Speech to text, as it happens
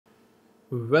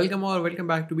Welcome or welcome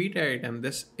back to Betide, and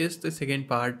this is the second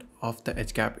part of the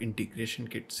Edgegap Integration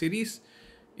Kit series.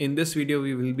 In this video,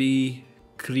 we will be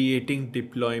creating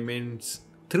deployments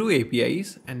through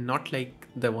APIs and not like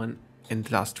the one in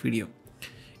the last video.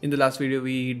 In the last video,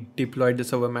 we deployed the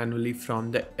server manually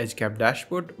from the Edgegap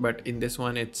dashboard, but in this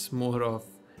one, it's more of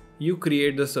you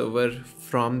create the server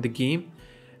from the game.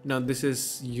 Now this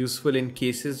is useful in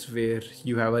cases where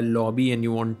you have a lobby and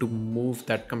you want to move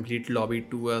that complete lobby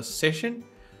to a session,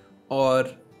 or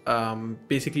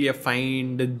basically a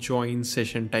find join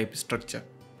session type structure.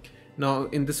 Now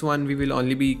in this one we will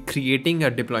only be creating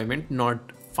a deployment,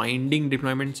 not finding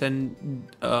deployments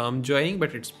and joining,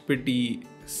 but it's pretty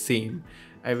same.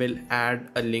 I will add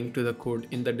a link to the code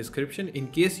in the description in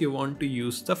case you want to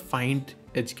use the find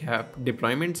Edgegap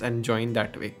deployments and join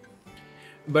that way.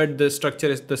 But the structure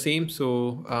is the same,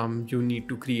 so you need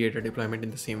to create a deployment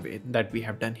in the same way that we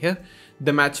have done here.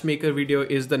 The matchmaker video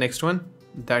is the next one.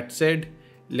 That said,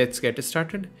 let's get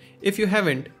started. If you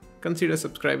haven't, consider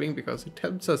subscribing because it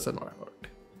helps us a lot.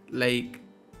 Like,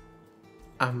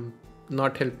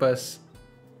 not help us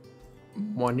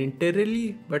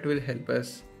monetarily, but will help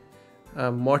us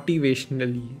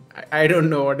motivationally. I don't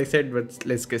know what I said, but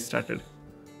let's get started.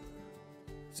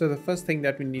 So the first thing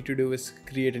that we need to do is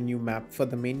create a new map for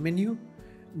the main menu.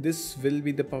 This will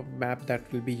be the map that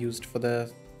will be used for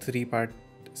the 3-part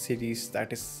series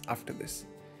that is after this.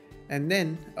 And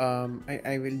then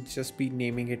I will just be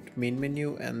naming it main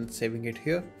menu and saving it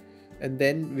here. And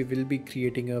then we will be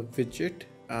creating a widget.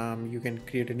 You can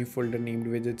create a new folder named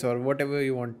widgets or whatever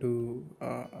you want to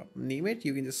name it.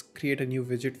 You can just create a new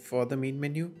widget for the main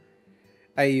menu.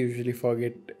 I usually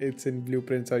forget it's in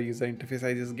blueprints or user interface.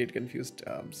 I just get confused.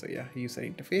 So yeah, user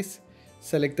interface.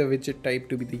 Select the widget type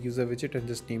to be the user widget and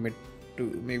just name it to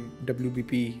maybe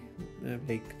WBP,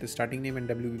 like the starting name, and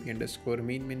WBP underscore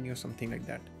main menu or something like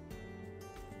that.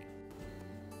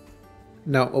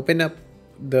 Now open up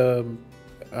the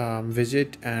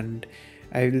widget and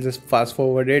I will just fast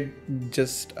forward it.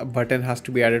 Just a button has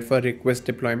to be added for request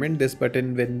deployment. This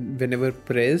button, whenever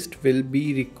pressed, will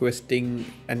be requesting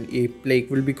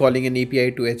will be calling an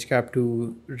API to Edgegap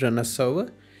to run a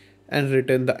server and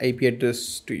return the IP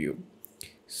address to you.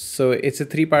 So it's a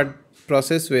 3-part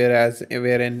process,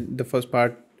 wherein the first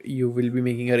part you will be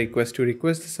making a request to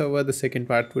request the server. The second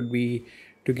part would be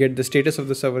to get the status of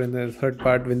the server, and the third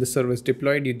part, when the server is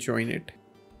deployed, you join it.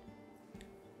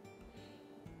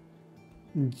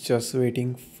 Just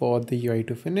waiting for the UI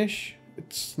to finish.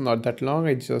 It's not that long.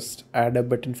 I just add a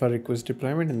button for request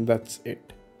deployment and that's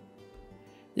it.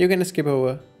 You can skip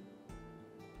over.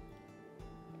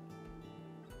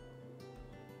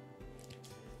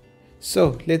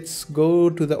 So let's go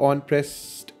to the on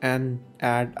pressed and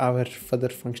add our further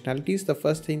functionalities. The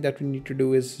first thing that we need to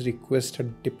do is request a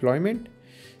deployment.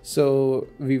 So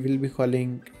we will be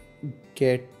calling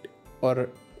get or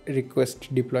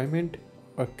request deployment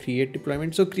or create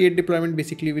deployment. So create deployment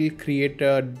basically will create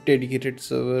a dedicated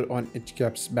server on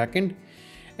Edgegap's backend,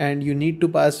 and you need to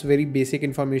pass very basic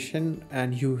information,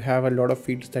 and you have a lot of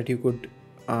fields that you could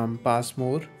pass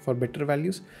more for better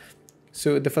values.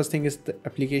 So the first thing is the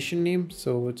application name,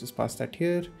 so we'll just pass that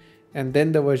here, and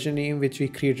then the version name which we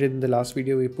created in the last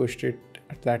video. We pushed it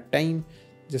at that time.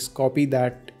 Just copy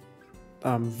that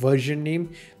version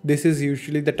name. This is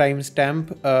usually the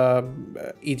timestamp.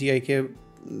 Edgegap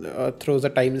throws a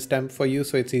timestamp for you,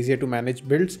 so it's easier to manage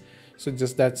builds. So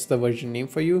just that's the version name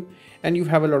for you, and you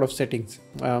have a lot of settings,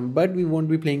 but we won't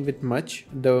be playing with much.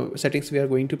 The settings we are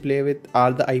going to play with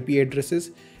are the IP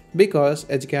addresses, because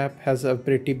Edgegap has a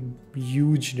pretty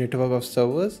huge network of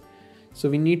servers, so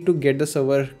we need to get the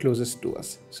server closest to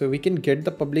us. So we can get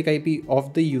the public IP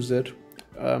of the user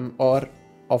or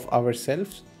of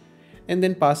ourselves, and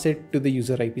then pass it to the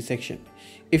user IP section.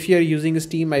 If you are using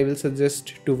Steam, I will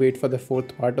suggest to wait for the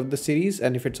 4th part of the series,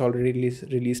 and if it's already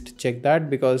released, check that,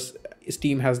 because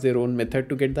Steam has their own method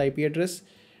to get the IP address,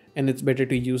 and it's better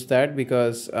to use that,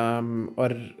 because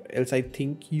or else I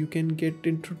think you can get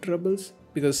into troubles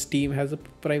because Steam has a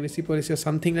privacy policy or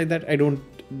something like that. I don't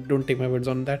take my words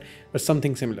on that, but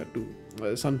something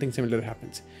similar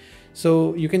happens.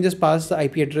 So you can just pass the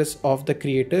IP address of the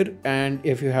creator, and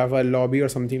if you have a lobby or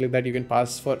something like that, you can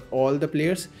pass for all the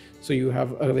players. So you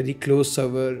have a very close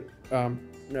server,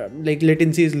 like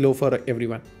latency is low for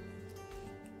everyone,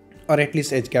 or at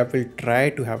least Edgegap will try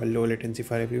to have a low latency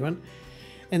for everyone.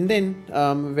 And then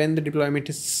when the deployment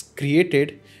is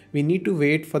created, we need to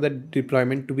wait for the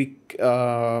deployment to be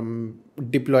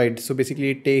deployed. So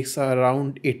basically it takes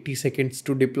around 80 seconds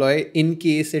to deploy in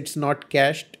case it's not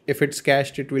cached. If it's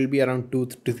cached, it will be around 2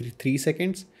 to 3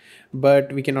 seconds,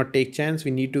 but we cannot take chance.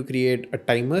 We need to create a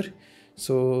timer.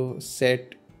 So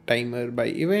set timer by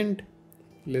event.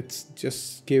 Let's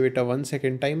just give it a 1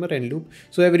 second timer and loop.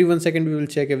 So every 1 second we will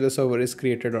check if the server is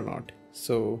created or not.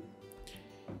 So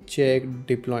check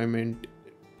deployment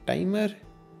timer,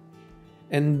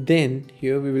 and then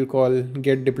here we will call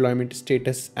get deployment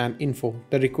status and info.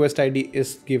 The request ID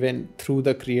is given through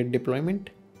the create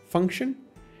deployment function,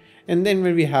 and then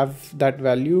when we have that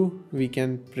value we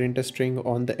can print a string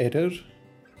on the error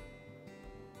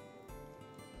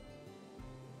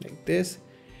like this.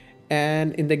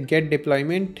 And in the get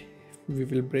deployment we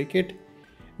will break it.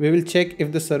 We will check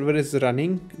if the server is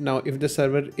running. Now if the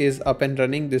server is up and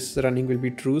running, this running will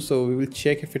be true, so we will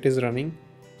check if it is running,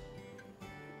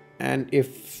 and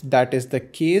if that is the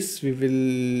case we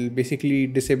will basically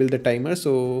disable the timer.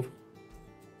 So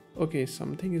okay,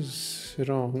 something is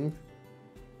wrong.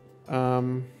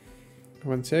 1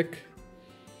 sec.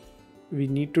 We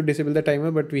need to disable the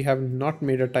timer, but we have not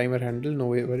made a timer handle. No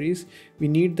worries. We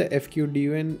need the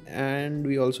fqdun, and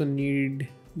we also need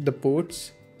the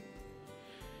ports.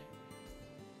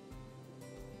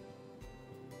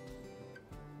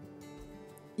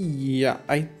 Yeah,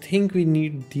 I think we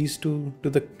need these two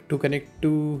to connect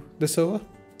to the server.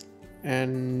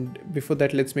 And before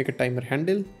that, let's make a timer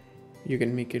handle. You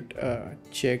can make it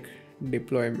check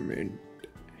deployment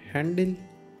handle.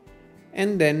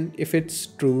 And then if it's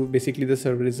true, basically the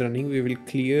server is running, we will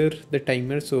clear the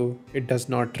timer so it does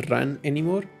not run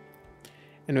anymore.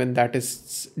 And when that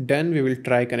is done, we will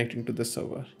try connecting to the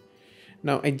server.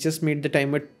 Now I just made the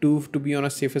timer 2 to be on a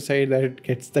safer side that it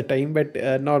gets the time, but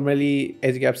normally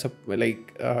Edgegap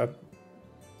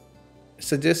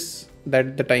suggests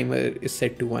that the timer is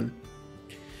set to 1.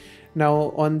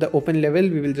 Now on the open level,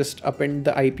 we will just append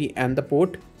the IP and the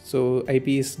port. So IP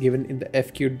is given in the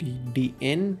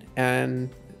fqdn and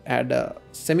add a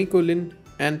semicolon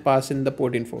and pass in the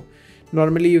port info.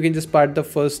 Normally you can just part the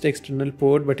first external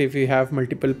port, but if you have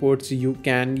multiple ports, you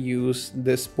can use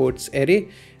this ports array.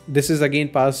 This is again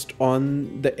passed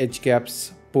on the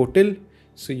Edgegap's portal,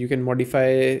 so you can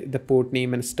modify the port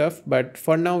name and stuff. But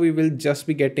for now, we will just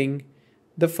be getting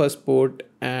the first port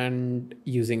and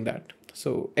using that.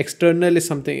 So external is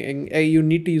something you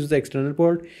need to use the external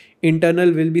port. Internal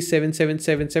will be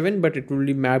 7777, but it will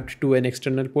be mapped to an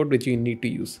external port which you need to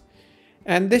use.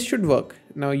 And this should work.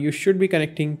 Now you should be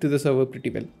connecting to the server pretty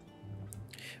well.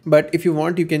 But if you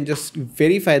want, you can just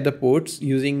verify the ports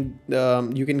using,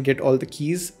 you can get all the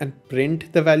keys and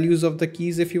print the values of the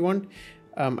keys if you want.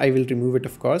 I will remove it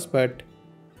of course, but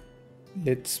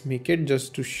let's make it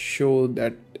just to show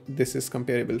that this is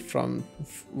comparable from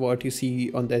what you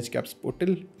see on the Edgegap's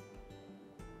portal,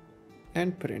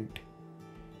 and print.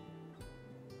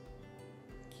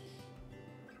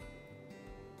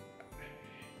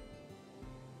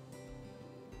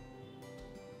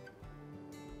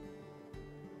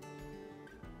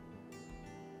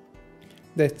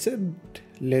 That's it.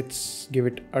 Let's give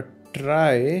it a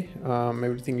try.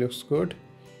 Everything looks good.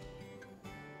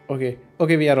 Okay,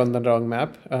 we are on the wrong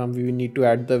map. We need to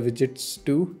add the widgets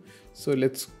too. So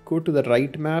let's go to the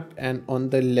right map, and on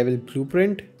the level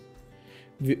blueprint,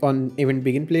 on event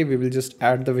begin play, we will just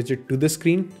add the widget to the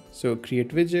screen. So create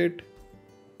widget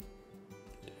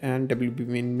and WB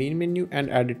main menu and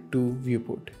add it to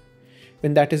viewport.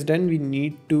 When that is done, we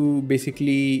need to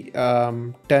basically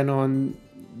turn on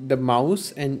the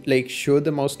mouse and like show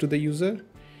the mouse to the user,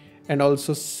 and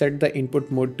also set the input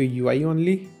mode to UI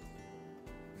only.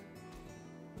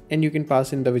 And you can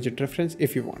pass in the widget reference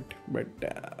if you want, but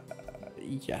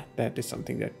yeah, that is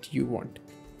something that you want.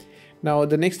 Now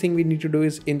the next thing we need to do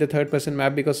is in the third person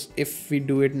map, because if we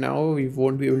do it now, we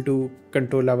won't be able to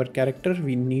control our character.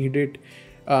 We need it.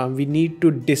 We need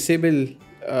to disable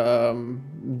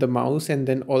the mouse, and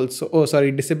then also,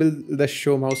 disable the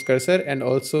show mouse cursor, and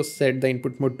also set the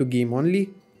input mode to game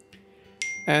only.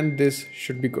 And this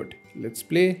should be good. Let's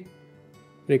play.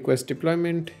 Request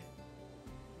deployment.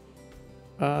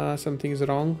 Something is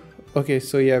wrong. Okay,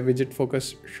 so yeah, widget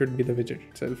focus should be the widget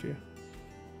itself here.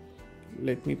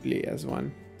 Let me play as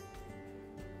one.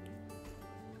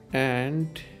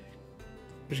 And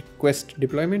request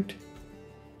deployment.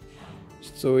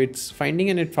 So it's finding,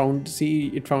 and it found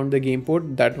the game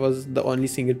port. That was the only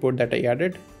single port that I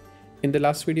added in the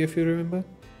last video, if you remember.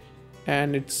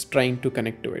 And it's trying to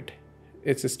connect to it.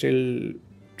 It's still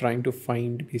trying to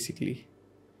find basically.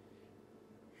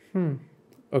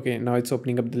 Okay, now it's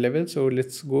opening up the level. So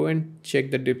let's go and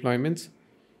check the deployments.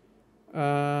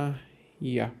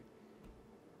 Yeah.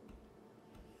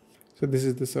 So this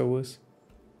is the servers.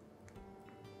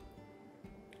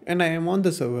 And I am on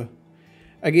the server.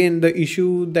 Again, the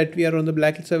issue that we are on the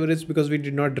blacklist server is because we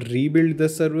did not rebuild the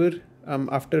server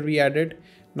after we added.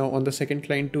 Now on the second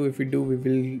client too, if we do, we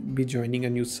will be joining a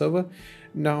new server.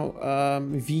 Now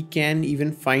we can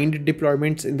even find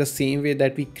deployments in the same way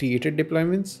that we created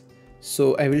deployments.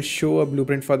 So I will show a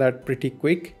blueprint for that pretty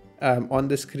quick on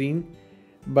the screen,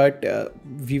 but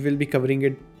we will be covering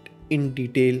it in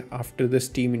detail after the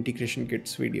Steam Integration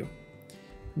Kits video.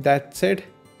 That said,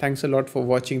 thanks a lot for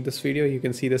watching this video. You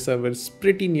can see the server is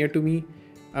pretty near to me.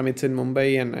 It's in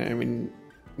Mumbai and I'm in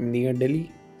near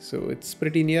Delhi. So it's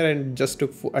pretty near and just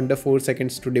took under 4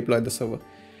 seconds to deploy the server.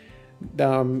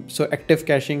 So active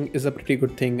caching is a pretty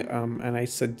good thing, and I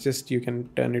suggest you can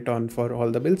turn it on for all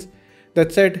the builds.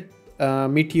 That said,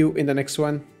 meet you in the next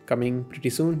one coming pretty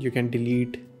soon. You can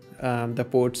delete the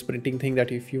port sprinting thing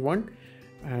that if you want,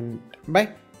 and bye.